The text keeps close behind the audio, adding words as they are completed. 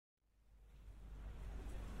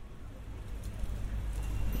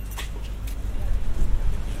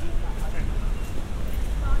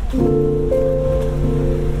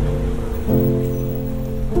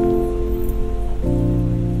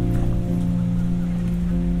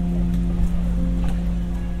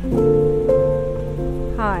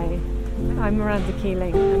I'm Miranda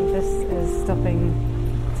Keeling, and this is Stopping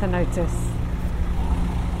to Notice.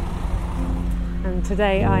 And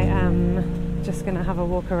today I am just going to have a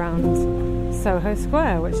walk around Soho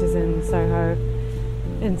Square, which is in Soho,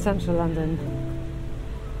 in central London.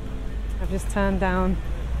 I've just turned down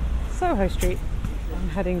Soho Street. I'm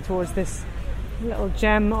heading towards this little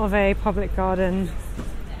gem of a public garden,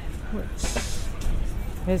 which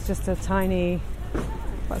is just a tiny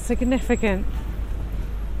but significant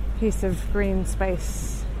piece of green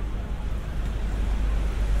space.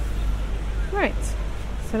 Right,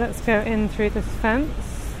 so let's go in through this fence.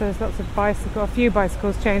 There's lots of a few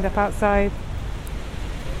bicycles chained up outside.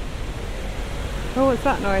 Oh, what's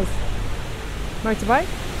that noise? Motorbike?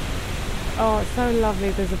 Oh, it's so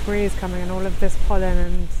lovely. There's a breeze coming and all of this pollen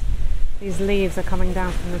and these leaves are coming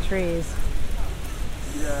down from the trees.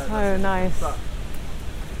 Yeah, so nice.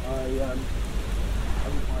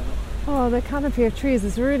 Oh, the canopy of trees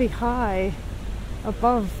is really high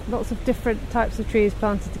above, lots of different types of trees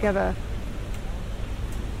planted together.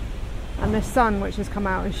 And the sun, which has come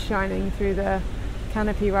out, is shining through the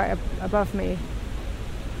canopy right above me.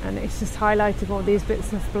 And it's just highlighting all these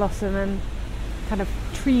bits of blossom and kind of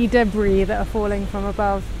tree debris that are falling from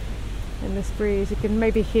above in this breeze. You can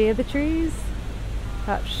maybe hear the trees,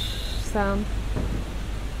 that sound.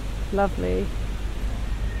 Lovely.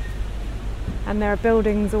 And there are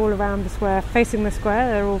buildings all around the square, facing the square.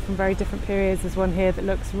 They're all from very different periods. There's one here that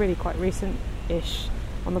looks really quite recent-ish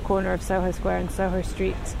on the corner of Soho Square and Soho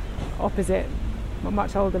Street, opposite a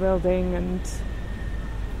much older building, and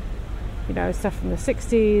stuff from the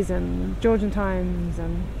 60s and Georgian times,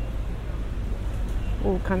 and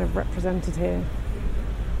all kind of represented here.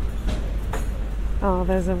 Oh,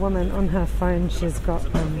 there's a woman on her phone. She's got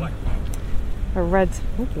a red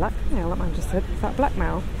blackmail. That man just said, is that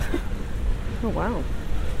blackmail? Oh wow,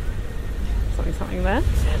 something there.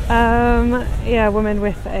 A woman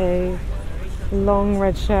with a long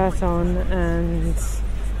red shirt on and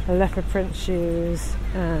leopard print shoes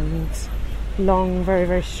and long, very,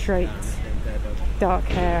 very straight, dark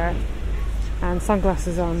hair and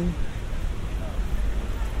sunglasses on.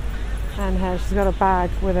 And she's got a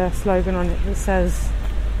bag with a slogan on it that says,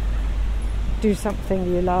 "Do something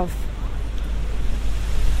you love."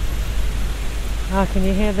 Oh, can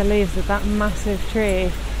you hear the leaves of that massive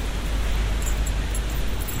tree?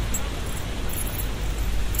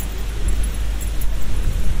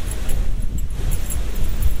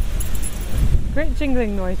 Great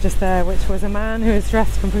jingling noise just there, which was a man who was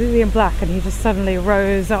dressed completely in black, and he just suddenly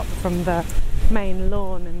rose up from the main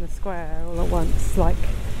lawn in the square all at once, like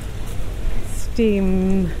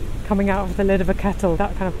steam coming out of the lid of a kettle,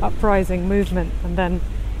 that kind of uprising movement. And then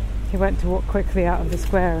he went to walk quickly out of the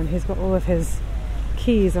square, and he's got all of his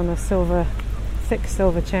keys on a thick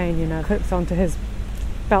silver chain, hooks onto his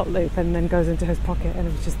belt loop and then goes into his pocket, and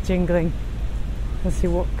it was just jingling as he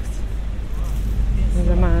walked. There's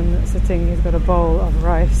a man sitting, he's got a bowl of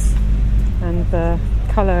rice, and the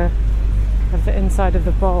colour of the inside of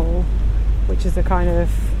the bowl, which is a kind of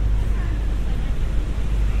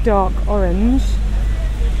dark orange,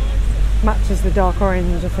 matches the dark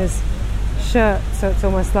orange of his shirt, so it's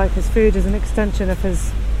almost like his food is an extension of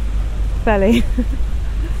his belly.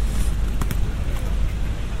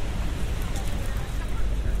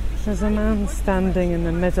 There's a man standing in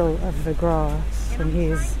the middle of the grass, and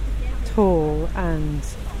he's tall and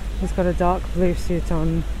he's got a dark blue suit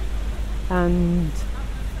on and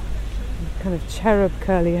kind of cherub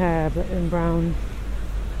curly hair but in brown,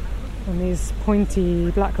 and these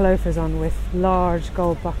pointy black loafers on with large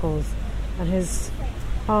gold buckles, and his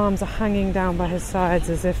arms are hanging down by his sides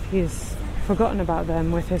as if he's forgotten about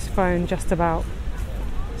them, with his phone just about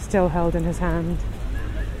still held in his hand.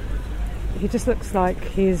 He just looks like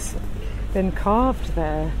he's been carved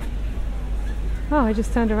there. Oh, I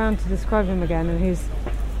just turned around to describe him again and he's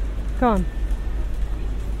gone.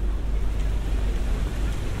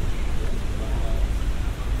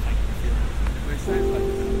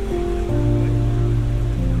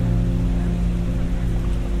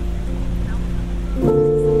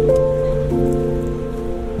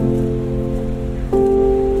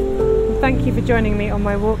 Thank you for joining me on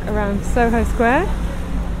my walk around Soho Square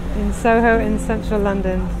in Soho in central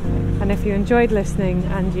London. And if you enjoyed listening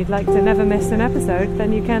and you'd like to never miss an episode,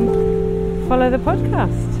 then you can follow the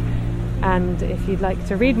podcast. And if you'd like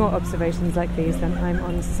to read more observations like these, then I'm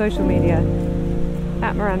on social media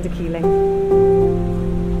at Miranda Keeling.